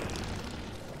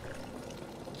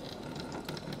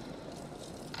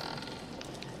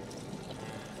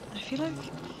 I feel like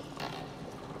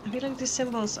these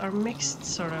symbols are mixed,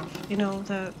 sort of. You know,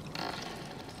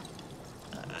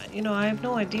 you know, I have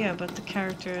no idea, but the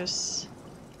characters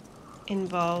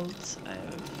involved, I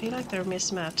feel like they're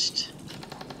mismatched.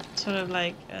 Sort of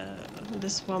like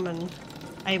this woman.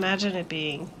 I imagine it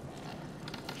being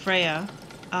Freya,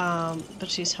 but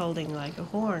she's holding like a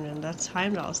horn, and that's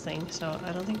Heimdall's thing. So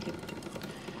I don't think it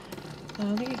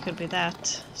could be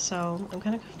that. So I'm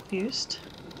kind of confused.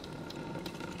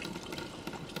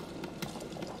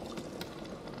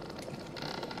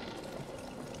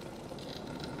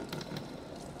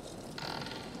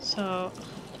 So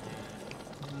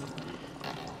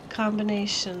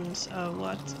combinations of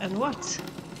what and what?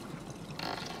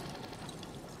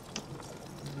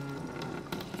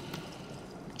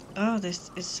 Oh,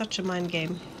 this is such a mind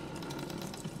game.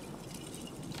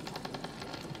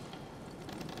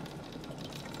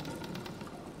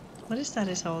 What is that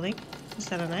he's holding? Is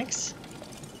that an axe?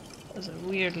 That's a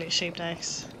weirdly shaped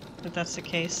axe, if that's the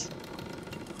case.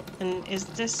 And is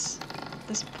this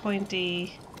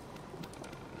pointy,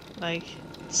 like,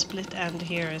 split end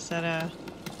here, is that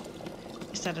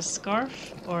a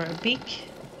scarf or a beak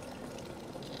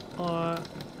or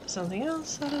something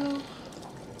else? I don't know.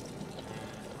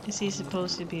 Is he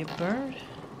supposed to be a bird?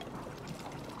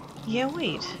 Yeah,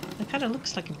 wait. It kind of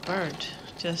looks like a bird,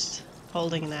 just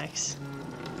holding an axe.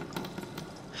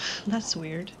 That's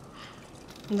weird.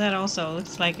 And that also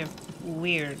looks like a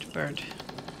weird bird.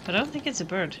 But I don't think it's a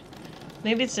bird.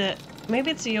 Maybe it's a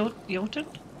jotun?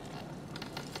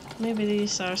 Maybe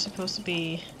these are supposed to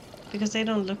be, because they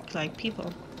don't look like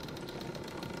people.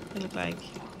 They look like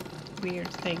weird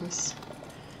things.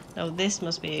 No, this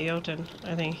must be a jotun,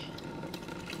 I think.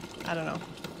 I don't know.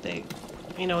 They,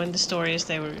 you know, in the stories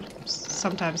they were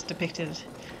sometimes depicted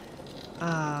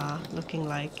looking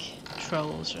like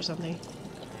trolls or something.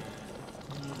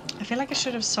 I feel like I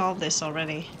should have solved this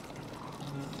already.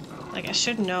 Like, I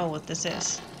should know what this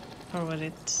is, or what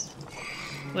it's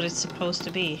supposed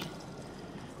to be.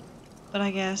 But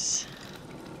I guess,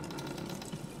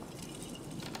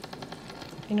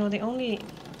 you know,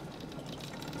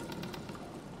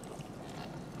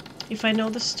 if I know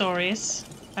the stories,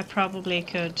 I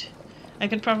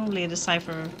could probably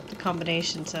decipher the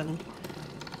combinations, and,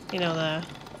 you know,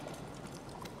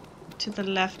 to the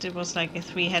left it was like a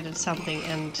three-headed something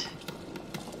and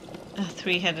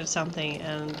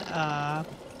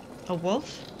a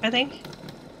wolf, I think,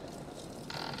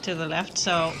 to the left.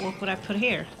 So what would I put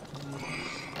here?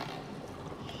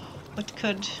 What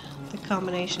could the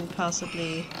combination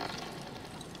possibly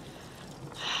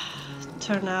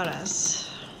turn out as?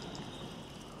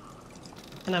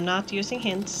 And I'm not using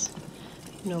hints,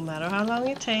 no matter how long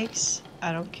it takes.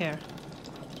 I don't care.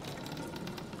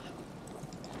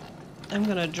 I'm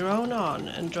gonna drone on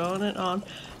and drone it on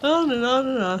and on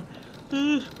and on.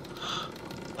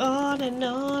 On and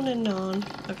on and on.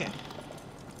 Okay.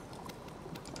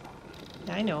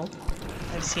 Yeah, I know.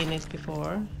 I've seen it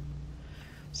before.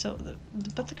 So,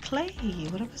 but the clay,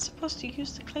 what am I supposed to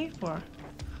use the clay for?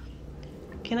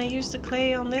 Can I use the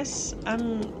clay on this?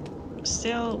 I'm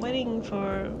still waiting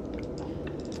for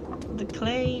the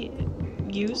clay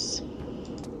use.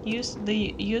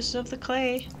 The use of the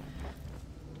clay.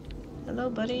 Hello,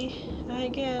 buddy. Hi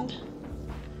again.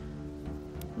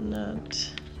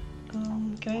 Not.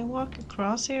 Can I walk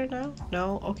across here now?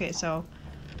 No? Okay, so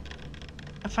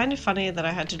I find it funny that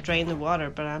I had to drain the water,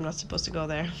 but I'm not supposed to go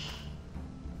there.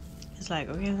 It's like,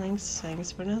 okay,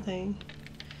 thanks for nothing.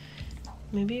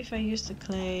 Maybe if I use the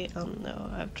clay... no,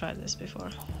 I've tried this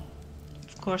before.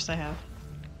 Of course I have.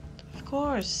 Of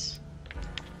course!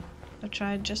 I've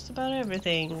tried just about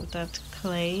everything with that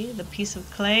clay, the piece of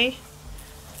clay.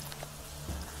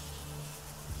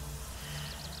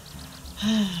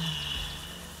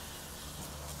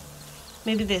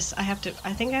 Maybe this, I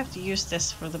think I have to use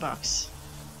this for the box.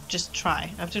 Just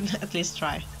try, I have to at least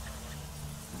try.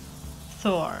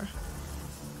 Thor.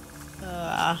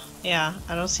 Yeah,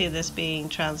 I don't see this being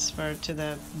transferred to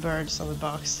the birds on the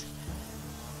box.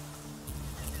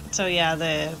 So yeah,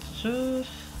 the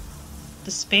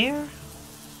spear.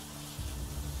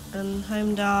 And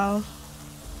Heimdall.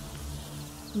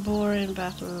 Boar in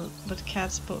battle, but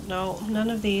cat's boat. No, none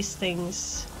of these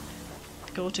things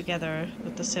go together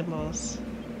with the symbols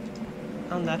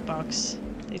on that box.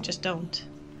 They just don't.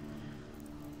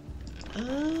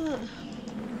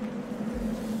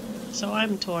 So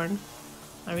I'm torn.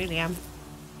 I really am.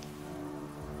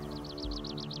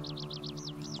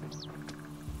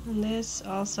 And this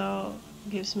also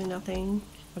gives me nothing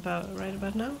right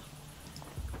about now.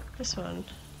 This one.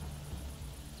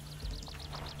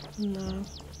 No.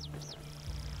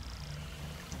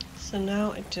 So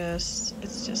now it's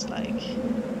just like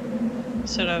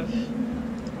sort of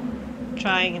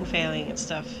trying and failing and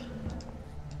stuff.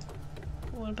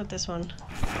 What about this one?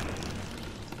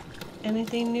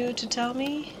 Anything new to tell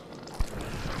me?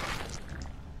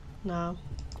 No.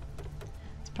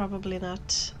 It's probably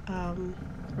not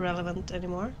relevant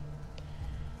anymore.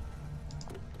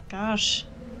 Gosh.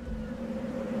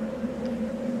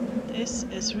 This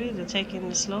is really taking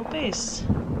the slow pace.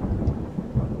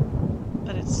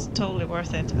 But it's totally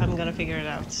worth it. I'm gonna figure it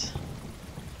out.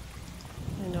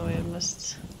 I know it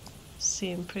must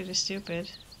seem pretty stupid.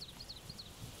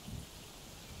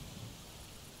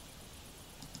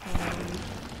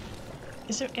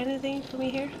 Is there anything for me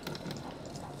here?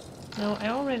 No, I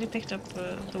already picked up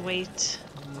the weight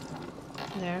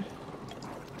there.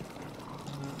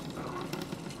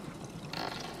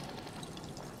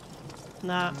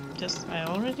 Nah, just I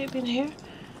already been here.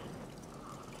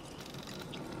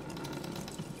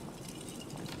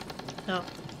 No.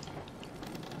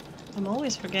 I'm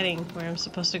always forgetting where I'm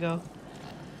supposed to go.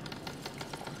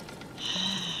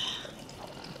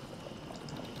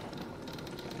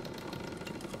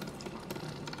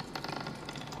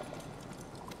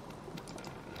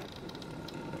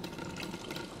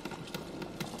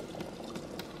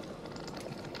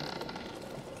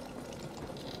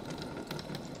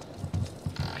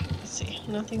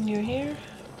 Nothing new here,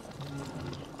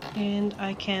 and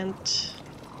I can't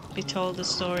be told the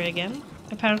story again,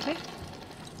 apparently,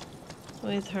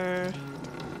 with her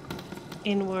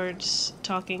inwards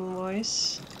talking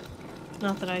voice.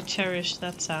 Not that I cherish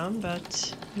that sound,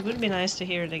 but it would be nice to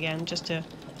hear it again, just to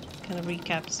kind of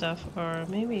recap stuff, or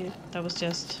maybe that was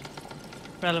just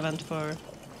relevant for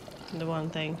the one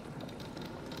thing.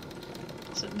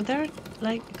 So, but there are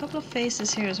like a couple of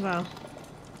faces here as well.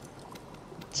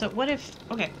 So what if,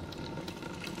 okay,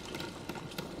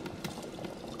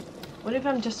 what if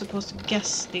I'm just supposed to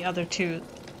guess the other two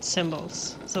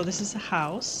symbols? So this is a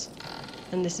house,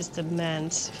 and this is the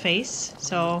man's face,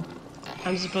 so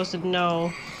I'm supposed to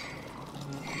know,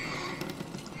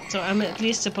 so I'm at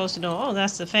least supposed to know, oh,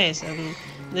 that's the face, and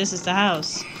this is the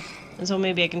house, and so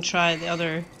maybe I can try the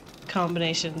other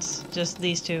combinations, just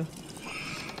these two.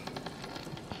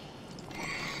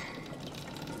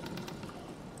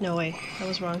 No, wait, that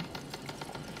was wrong.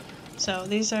 So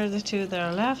these are the two that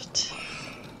are left.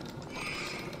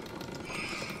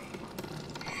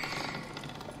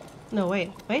 No, wait,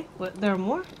 what, there are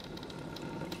more?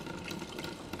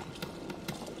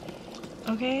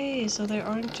 Okay, so there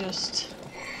aren't just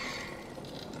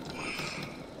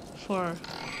 4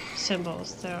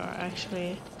 symbols, there are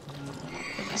actually...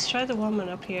 Let's try the woman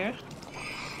up here.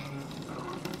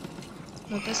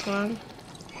 Not this one,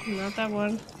 not that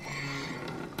one.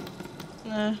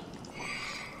 Nah.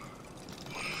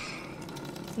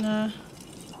 Nah.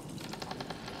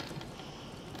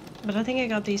 But I think I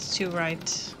got these 2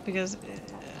 right, because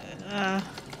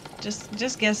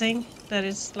just guessing that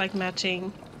it's like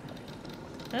matching.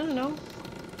 I don't know.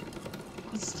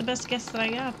 It's the best guess that I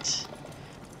got.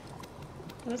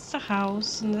 That's the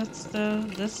house, and that's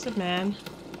the man.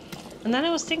 And then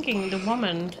I was thinking the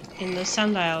woman in the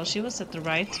sundial, she was at the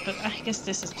right, but I guess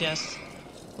this is just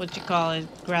what you call it,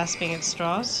 grasping at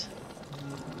straws,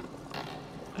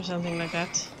 or something like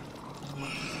that.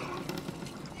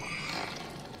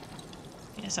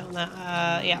 Yeah, so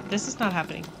yeah, this is not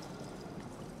happening.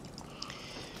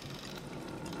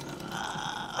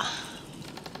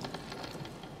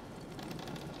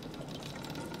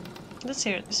 Let's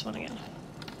hear this one again.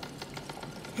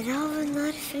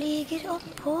 Ravnar flyger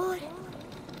upp på,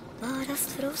 varast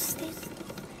frostigt.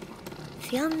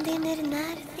 Fjandin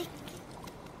närvik.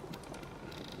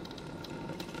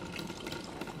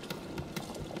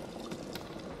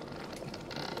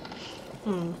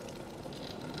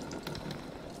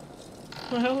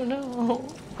 Oh no,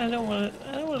 I don't want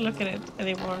to look at it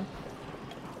anymore.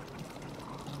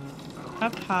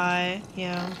 Up high,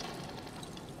 yeah.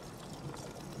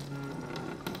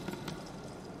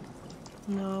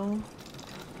 No.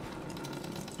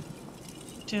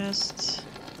 Just,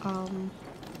 I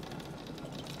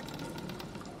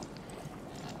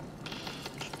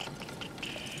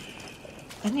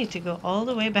need to go all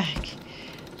the way back.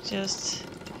 Just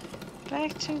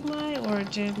back to my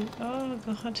origin. Oh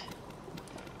god.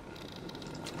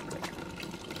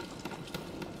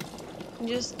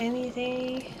 Just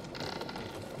anything.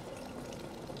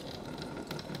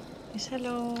 Yes,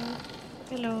 hello.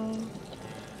 Hello.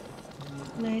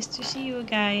 Nice to see you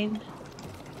again.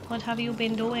 What have you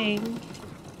been doing?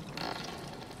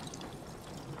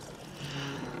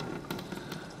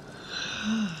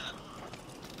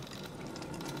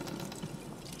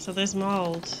 So there's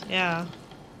mold, yeah.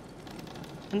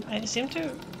 And I seem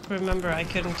to remember I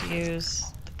couldn't use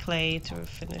the clay to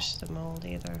finish the mold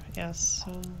either. Yes,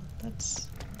 so that's...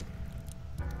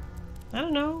 I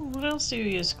don't know, what else do you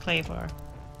use clay for?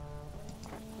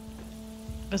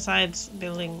 Besides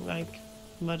building, like,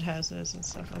 mud houses and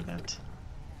stuff like that.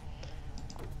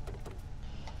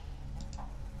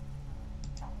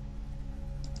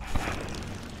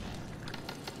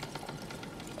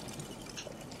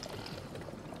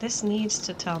 This needs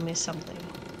to tell me something.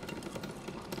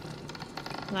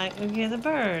 Like, okay, the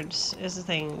birds is a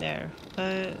thing there.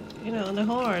 But, you know, the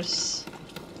horse.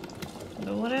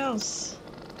 But what else?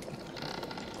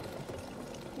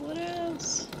 What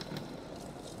else?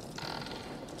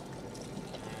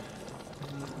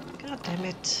 God damn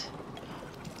it.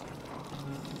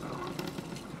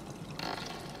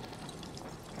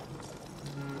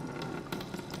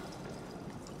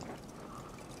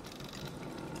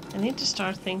 I need to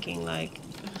start thinking like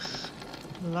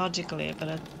logically, but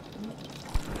it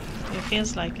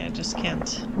feels like I just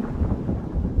can't.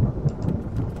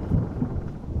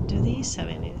 Do these have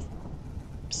any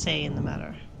say in the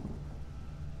matter?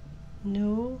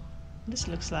 No. This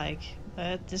looks like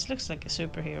a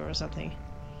superhero or something.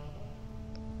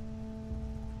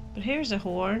 But here's a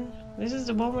horn. This is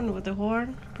the woman with the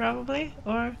horn, probably,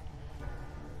 or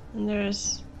and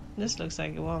this looks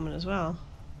like a woman as well.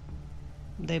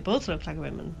 They both look like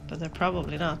women, but they're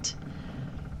probably not.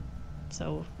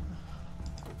 So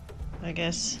I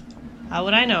guess, how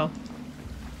would I know?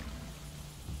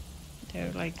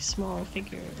 They're like small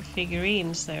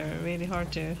figurines. They're really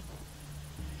hard to.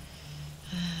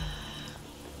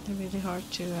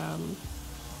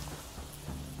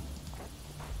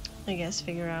 I guess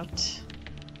figure out.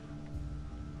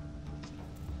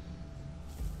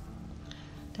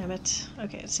 Damn it.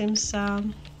 Okay, it seems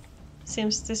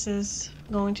this is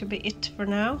going to be it for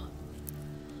now.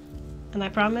 And I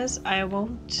promise I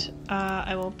won't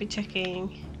be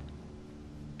checking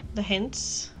the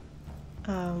hints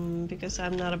because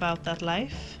I'm not about that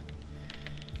life.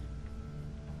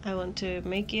 I want to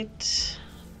make it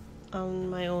on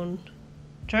my own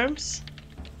terms.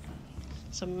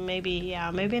 So maybe I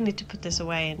need to put this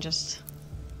away and just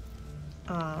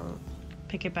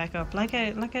pick it back up like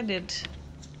I did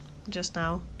just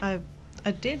now. I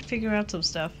did figure out some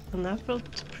stuff and that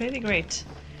felt pretty great.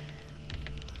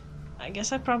 I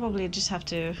guess I probably just have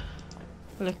to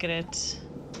look at it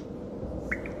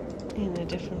in a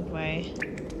different way.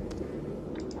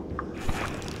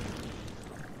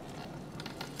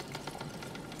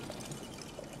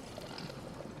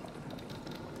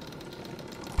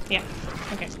 Yeah,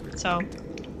 okay, so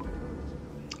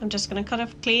I'm just gonna cut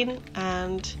off clean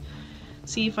and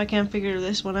see if I can figure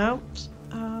this one out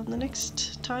the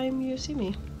next time you see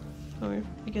me. Or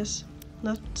I guess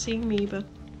not seeing me, but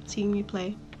seeing me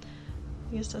play.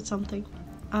 I guess that's something.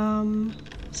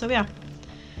 So yeah,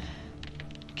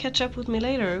 catch up with me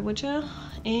later, would ya?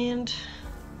 And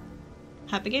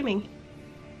happy gaming!